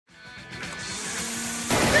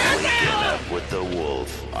The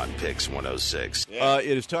Wolf on Pix 106. It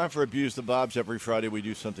is time for Abuse the Bobs. Every Friday we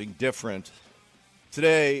do something different.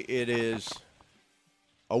 Today it is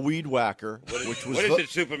a weed whacker. What is it,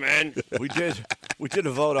 Superman? We did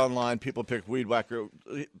a vote online. People picked weed whacker.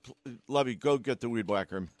 Levy, go get the weed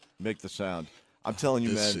whacker and make the sound. I'm telling you,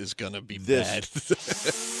 this man. Is going to be bad.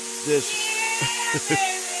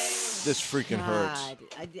 This freaking hurts.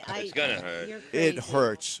 It's going to hurt. It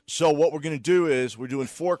hurts. So what we're going to do is we're doing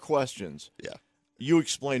 4 questions. Yeah. You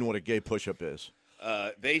explain what a gay push-up is.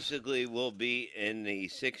 Basically, we'll be in the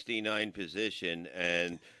 69 position,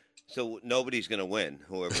 and so nobody's going to win,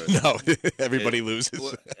 whoever. No, everybody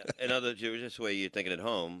loses. In other words, just the way you're thinking at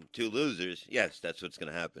home, 2 losers. Yes, that's what's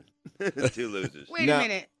going to happen. 2 losers. Wait a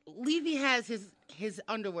minute. Levy has his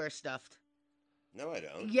underwear stuffed. No, I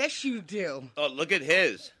don't. Yes, you do. Oh, look at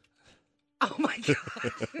his. Oh, my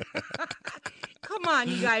God. Come on,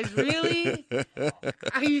 you guys. Really?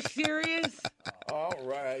 Are you serious? All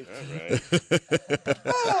right.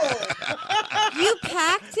 You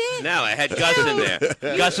packed it? No, I had Gus in there.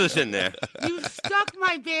 Gus was in there. You stuck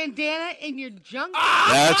my bandana in your junk?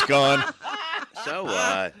 That's gone. So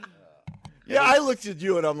what? Yeah, I looked at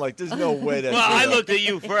you and I'm like, there's no way that's Well, I real. looked at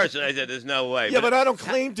you first and I said, there's no way. Yeah, but I don't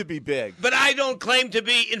claim to be big. But I don't claim to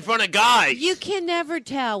be in front of guys. You can never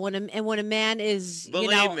tell when a man is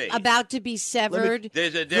Believe me. about to be severed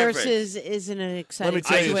There's a difference. versus is in an exciting Let me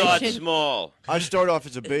tell you, I situation. start small. I start off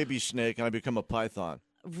as a baby snake and I become a python.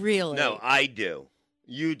 Really? No, I do.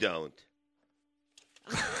 You don't.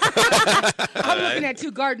 I'm looking at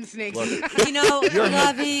 2 garden snakes. You know,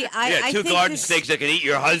 Levy, I 2 think garden this, snakes that can eat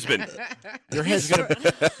your husband. Your head's gonna.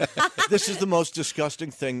 This is the most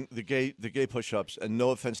disgusting thing. The gay push-ups, and no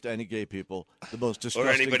offense to any gay people, the most Or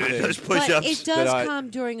disgusting anybody thing. that does But push-ups. it does come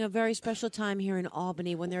during a very special time here in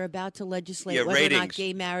Albany when they're about to legislate Yeah, whether or not ratings.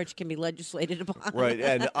 gay marriage can be legislated upon. Right,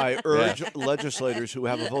 and I urge legislators who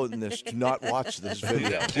have a vote in this to not watch this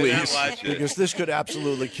video, Do not watch it. because this could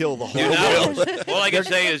absolutely kill the whole Do world. not, all I can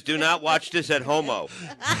say is do not watch this at homo.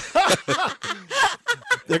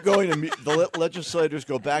 They're going to meet, the legislators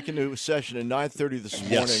go back into session at 9:30 this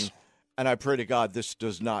morning, Yes. and I pray to God this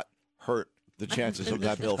does not hurt the chances of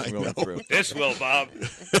that bill from going through. This will, Bob.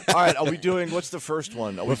 All right, are we doing, what's the first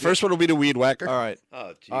one? The first one will be the weed whacker. All right.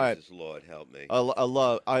 Oh, Jesus, All right. Lord, help me. I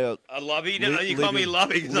love Lovey? You call me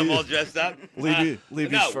Lovey because I'm all dressed up? Levy's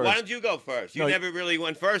No, first. why don't you go first? You No, never really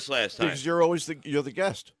went first last time. Because you're always you're the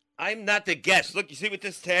guest. I'm not the guest. Look, you see what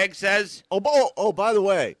this tag says? Oh, by the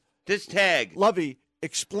way, This tag. Lovey,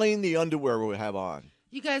 explain the underwear we have on.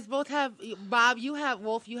 You guys both have, Bob, you have,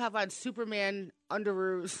 Wolf, you have on Superman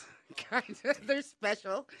underoos. They're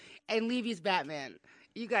special. And Levy's Batman.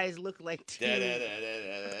 You guys look like two.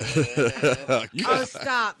 Oh,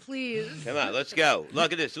 stop, please. Come on, let's go.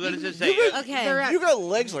 Look at this. What does it say? Okay. They're You got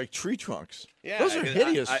legs like tree trunks. Yeah, Those are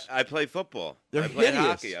hideous. I play football. They're I play hideous.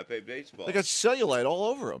 hockey. I play baseball. They got cellulite all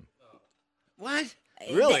over them. What?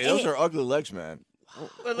 Really, those are ugly legs, man.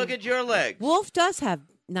 Well, look at your legs. Wolf does have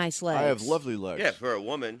nice legs. I have lovely legs. Yeah, for a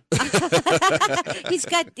woman.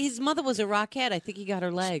 His mother was a rockhead. I think he got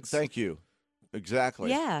her legs. Thank you.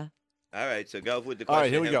 Exactly. Yeah. All right, so go with the All question.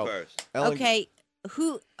 right, here we him go. First. Ellen, Okay.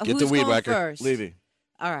 Who's the weed going whacker. first? Levy.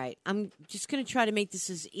 All right. I'm just going to try to make this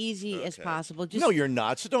as easy as possible. Just, No, you're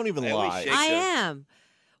not, so don't even I always lie. shake I them. am.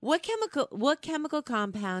 What chemical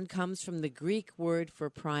compound comes from the Greek word for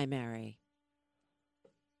primary?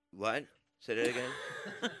 What? Say that again.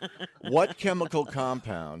 What chemical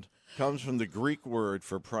compound comes from the Greek word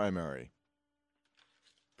for primary?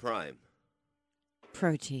 Prime.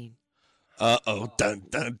 Protein. Uh-oh. Dun,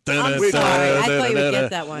 dun, dun, I'm dun, sorry. I dun, thought you would dun, get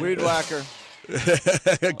that one. Weed whacker.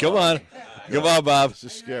 dun. Come on. Come on, Bob. This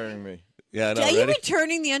is scaring me. Yeah, I know. Are you Ready?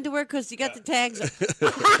 returning the underwear because you got the tags?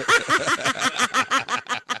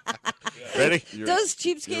 Ready? Those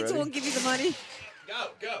cheapskates ready? won't give you the money.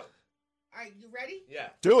 Go. All right, you ready? Yeah.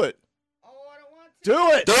 Do it. Oh, I don't want to. Do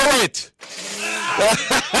it. Do it!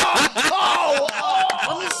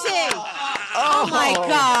 Let me see. Oh my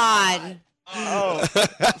God. Oh,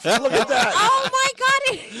 look at that. Oh my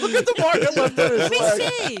God. Look at the mark it left on his Let me leg.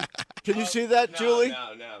 see. Can you see that, Julie?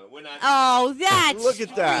 No, we're not. Oh, that's Look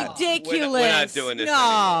at that. ridiculous. We're not doing this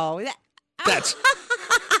No. That's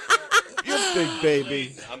You big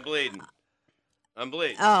baby. I'm bleeding.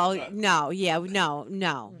 Oh no! Yeah,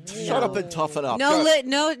 no. Shut up and toughen up. No,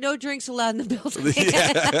 Go. no drinks allowed in the building.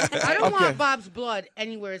 I don't Okay. want Bob's blood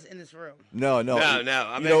anywhere in this room. No. No, I'm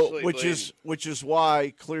You know, actually which is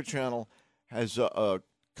why Clear Channel has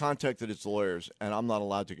contacted its lawyers, and I'm not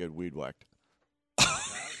allowed to get weed whacked.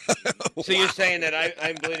 So you're saying that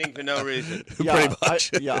I'm bleeding for no reason? pretty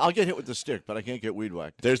much. I'll get hit with the stick, but I can't get weed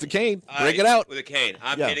whacked. There's the cane. Break it out. With a cane.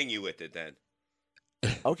 I'm Yeah. hitting you with it then.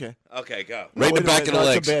 Okay. Okay, go. Right in the wait a back of minute, the that's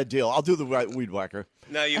legs. a bad deal. I'll do the weed whacker.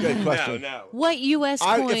 No, you Good no, question. no. What U.S.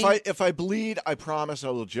 coin? If I bleed, I promise I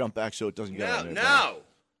will jump back so it doesn't get on No, me. no.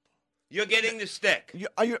 You're getting the stick.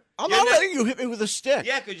 I'm You're not not- letting you hit me with a stick.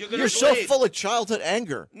 Yeah, 'cause you're gonna You're so bleed. full of childhood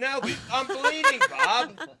anger. No, I'm bleeding,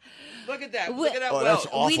 Bob. Look at that. Look at that Oh, that's welt.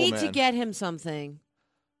 awful, we need to man. get him something.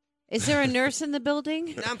 Is there a nurse in the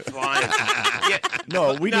building? I'm fine. Yeah.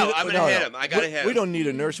 No, we No, need. I'm gonna hit him. I gotta hit We him. don't need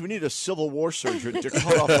a nurse. We need a Civil War surgeon to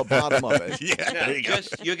cut off the bottom of it. Yeah, No, there you go.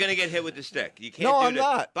 you're gonna get hit with the stick. You can't. No, do I'm that.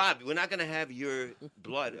 not. Bob, we're not gonna have your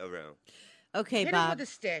blood around. Okay, Hit him Bob. with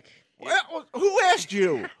a stick. Well, who asked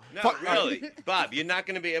you? No, really, Bob, you're not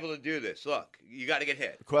gonna be able to do this. Look, you got to get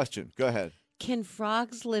hit. Question. Go ahead. Can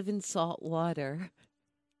frogs live in salt water?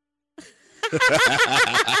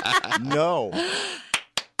 No.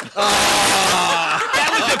 That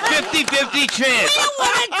was a 50-50 chance.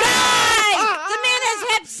 What a guy! The man has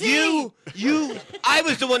Hep C. I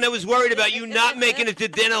was the one that was worried about you not making it to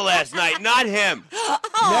dinner last night, not him.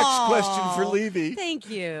 Next question for Levy. Thank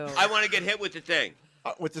you. I want to get hit with the thing.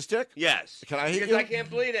 With the stick? Yes. Can I hit because you? I can't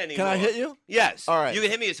bleed anymore. Can I hit you? Yes. All right. You can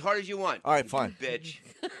hit me as hard as you want. All right, fine. Bitch.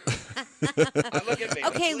 Look at me.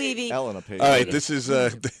 Okay, Let's Levy. Ellen will pay you. All right, this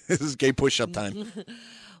is gay push-up time.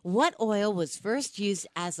 What oil was first used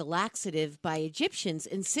as a laxative by Egyptians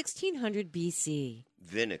in 1600 BC?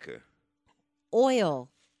 Vinegar. Oil.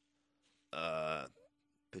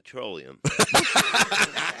 Petroleum.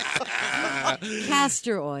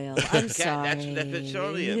 Castor oil. I'm sorry. That's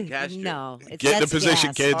petroleum, castor. No. Get in that's position,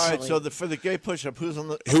 gas, kids. All right, actually. so for the gay push-up, who's on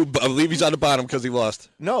the? Who? Levy's on the bottom because he lost.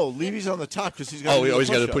 No, Levy's on the top because he's got. Oh, we always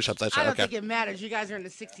got to push-ups. That's I right. don't Okay. think it matters. You guys are in the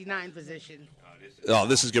 69 position. Oh,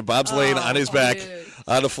 this is good. Bob's laying on his back dude.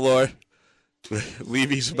 on the floor.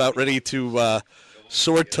 Levy's about ready to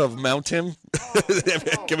sort of mount him.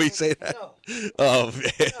 Can we say that? Oh,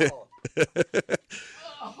 man.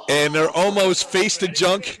 And they're almost face to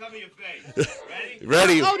junk. Cover your face. Ready?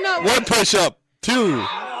 Ready? Oh, no. One push-up. 2,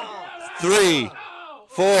 3,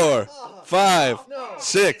 4, 5,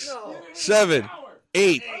 6, 7,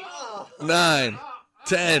 8, 9,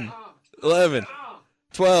 10, 11,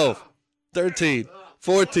 12, 13,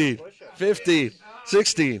 14, 15,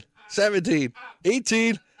 16, 17,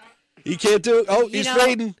 18. He can't do it. Oh, he's know-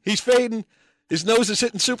 fading. He's fading. His nose is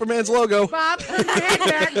hitting Superman's logo. Bob, put your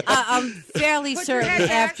head back. I'm fairly Put your certain head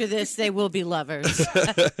back. after this they will be lovers.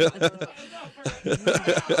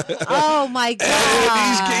 Oh my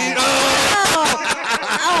God! And he's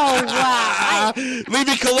Oh wow!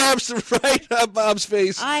 Levy collapsed right on Bob's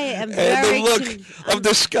face. I am and very. the look of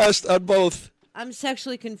disgust on both. I'm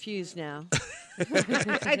sexually confused now.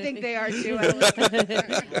 I think they are too. Ellen.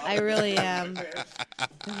 I really am.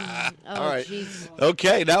 Oh, All right. jeez.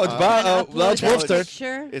 Okay, now it's Bob. Now it's Wolf's turn.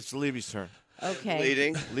 Sure. It's Levy's turn. Okay.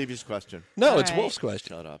 Bleeding. Levy's question. No, All it's right. Wolf's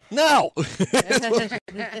question. Shut up. No.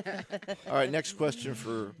 All right, next question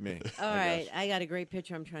for me. All right. I got a great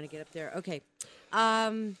picture. I'm trying to get up there. Okay.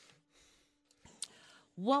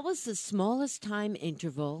 What was the smallest time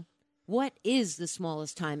interval? What is the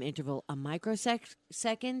smallest time interval? A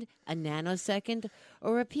microsecond, a nanosecond,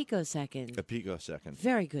 or a picosecond? A picosecond.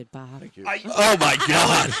 Very good, Bob. Thank you. Oh my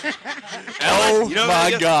God. Oh You know what I my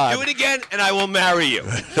do? God. Do it again, and I will marry you. Do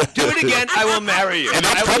it again, I will marry you. And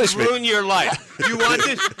that's I will punishment. ruin your life. You want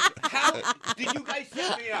this? How did you guys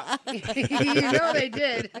set me up? You know they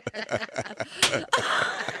did.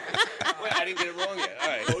 Wait, I didn't get it wrong yet. All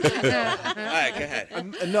right. All right, go ahead.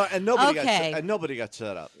 And nobody Okay. nobody got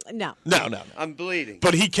set up. No. No. I'm bleeding.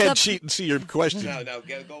 But he can The- cheat and see your question. No, go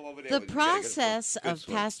over there. The with me. process Good of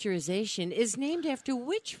swim. pasteurization is named after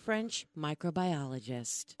which French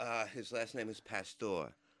microbiologist? His last name is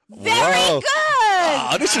Pasteur. Very Whoa. good!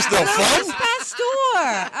 Oh, this is no Louis fun.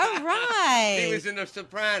 Pasteur. All He right. was in The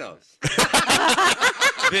Sopranos.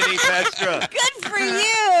 Vinny Pasteur. Good for you.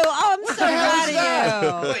 Oh, I'm so proud of you.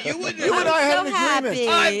 What, you wouldn't You and I had I'm an so agreement.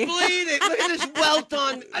 I'm happy. bleeding. Look at this welt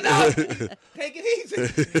on. No. Take it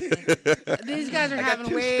easy. These guys are got having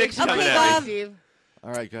two way sticks too much coming fun, at me. Steve.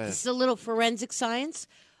 All right, go ahead. This is a little forensic science.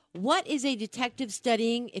 What is a detective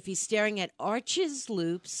studying if he's staring at arches,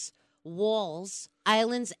 loops, walls,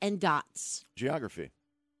 islands, and dots? Geography.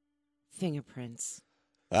 Fingerprints.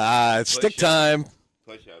 It's stick time.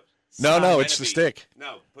 Push-ups. No, And it's a the beat. stick.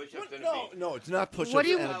 No, push-ups and a No, beat. no, it's not push-ups What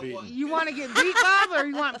do and a beating. you want to get beat, Bob, or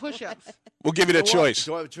you want push-ups? We'll give you the choice.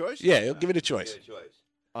 Do I have a choice? Yeah, he'll give you the choice. Good choice.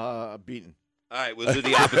 Beaten. All right, we'll do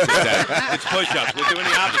the opposite then. It's push-ups. We're doing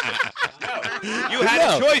the opposite. No, you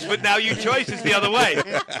had a choice, but now your choice is the other way.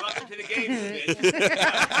 Welcome to the game,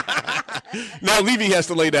 bitch. Now Levy has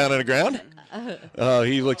to lay down on the ground. Oh,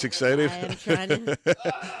 he looks excited. I am trying to.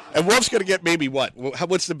 And Wolf's going to get maybe what?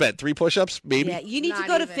 What's the bet? 3 push-ups? Maybe? Yeah, you need to Not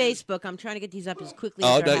go to even. Facebook. I'm trying to get these up as quickly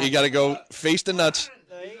Oh, as no, they're you got to go face the nuts.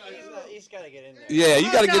 No, he's got to get in there. Yeah,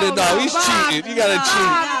 you got to get in. No, he's Bob, cheating. You got to cheat.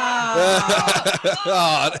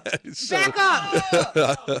 Oh, that is so- Back up.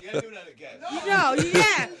 No,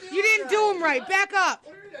 you didn't do him right. Back up.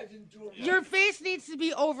 Your face needs to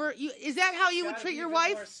be over. Is that how you would treat your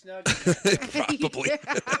wife? Probably.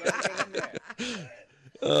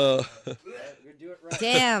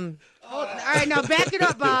 Damn. All right, now back it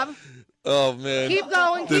up, Bob. Oh, man. Keep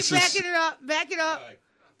going. Keep This is- backing it up. Back it up.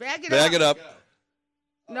 Back it Back up. it up.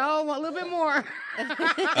 No, a little bit more.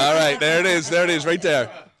 All right, there it is. There it is, right there.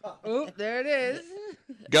 Oop, there it is.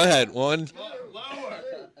 Go ahead. 1.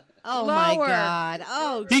 Oh, my Lower. God.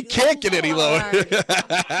 Oh, He can't get any lower.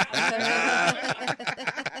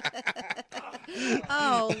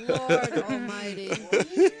 Oh, Lord Almighty.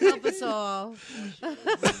 Help us all.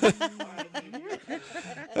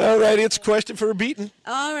 All right, it's a question for a beating.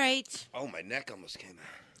 All right. Oh, my neck almost came out.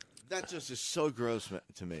 That just is so gross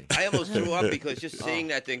to me. I almost threw up because just seeing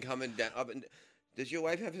that thing coming down. Up and, does your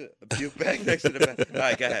wife have a puke bag next to the bed? All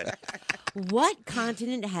right, go ahead. What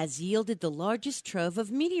continent has yielded the largest trove of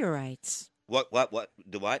meteorites? What?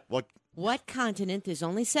 The what? What continent, there's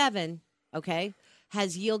only 7, okay,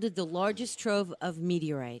 has yielded the largest trove of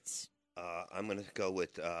meteorites? I'm going to go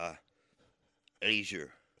with Asia.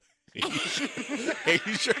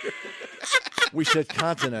 Asia. We said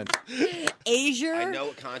continent. Asia? I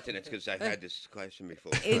know continents because I've had this question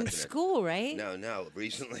before. In Continent. school, right? No,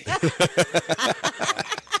 recently.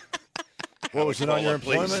 What was it on your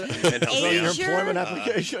Please. employment? And help me On your out. employment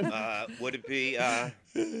application? Would it be?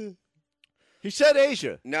 He said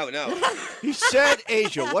Asia. No. He said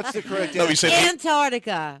Asia. What's the correct No, he answer? said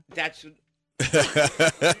Antarctica. That's right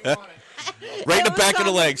in the It back was of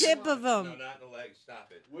the on legs. Tip of them. not in the legs.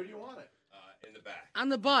 Stop it. Where do you want it? In the back. On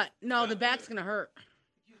the butt. No, the back's going to hurt.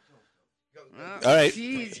 All right.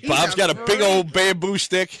 Jeez, he's Bob's got a big freak. old bamboo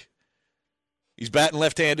stick. He's batting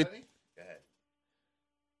left-handed.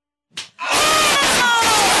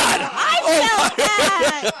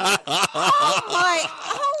 Oh my,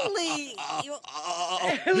 holy.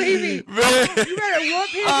 Levy, you better whoop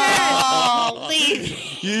his ass. Oh, Levy.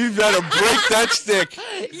 You better break that stick.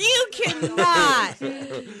 You cannot.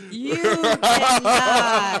 You cannot.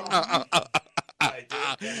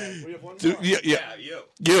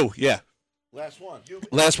 Yeah. Last one.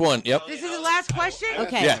 Last one. Yep. This is the last question?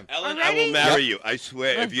 Okay. Yeah. Ellen, I Already? will marry you. I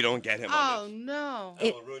swear. If you don't get him Oh, on no.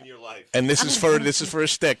 this, I will ruin your life. And this is for a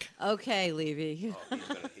stick. Okay, Levy. He's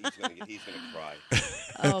gonna cry.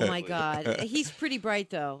 Oh my God. He's pretty bright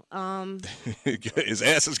though. His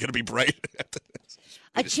ass is gonna be bright.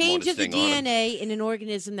 A the change of the smartest thing on him. DNA in an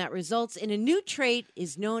organism that results in a new trait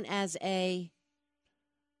is known as a.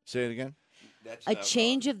 Say it again. That's A not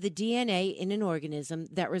change of the DNA in an organism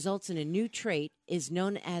that results in a new trait is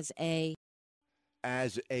known as a.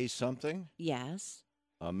 As a something? Yes.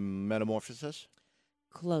 A metamorphosis?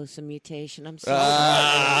 Close, a mutation. I'm sorry.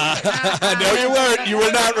 No, you weren't. You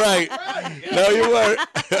were not right. No, you weren't.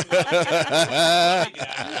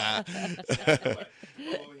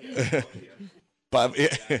 Bob,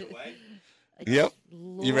 yep.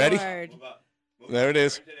 You ready? Lord. There it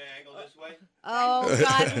is. Oh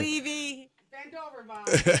God, Levy. Bend over, Bob.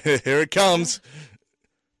 Here it comes.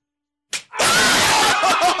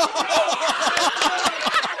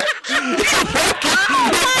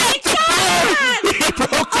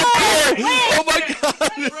 Oh my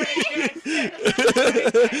God!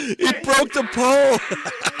 He broke the pole.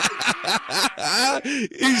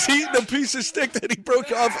 He's eating a piece of stick that he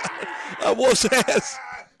broke off Wolf's ass.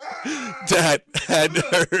 That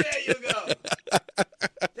hurt. There you go.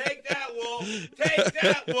 Take that, Wolf. Take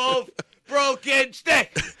that, Wolf. Broken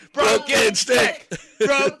stick. Broken stick.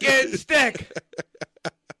 Broken stick.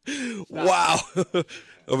 Wow.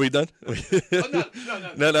 Are we done? No.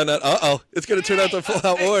 No. Uh-oh. It's going to turn out to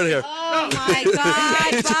full-out war here. Oh my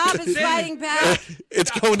God, Bob is fighting back.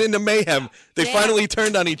 It's going into mayhem. They Yeah. finally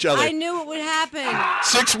turned on each other. I knew it would happen.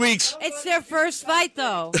 6 weeks. It's their first fight,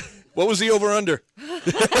 though. What was the over-under? Oh,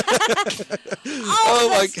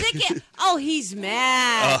 my the stick. Oh, he's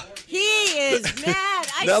mad. He is mad.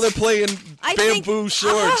 Now they're playing I think- bamboo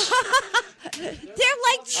swords. They're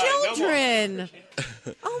like children.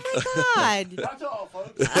 Oh my God. That's all,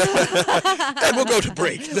 folks. And we'll go to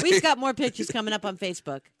break. We've got more pictures coming up on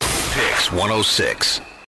Facebook. Picks 106.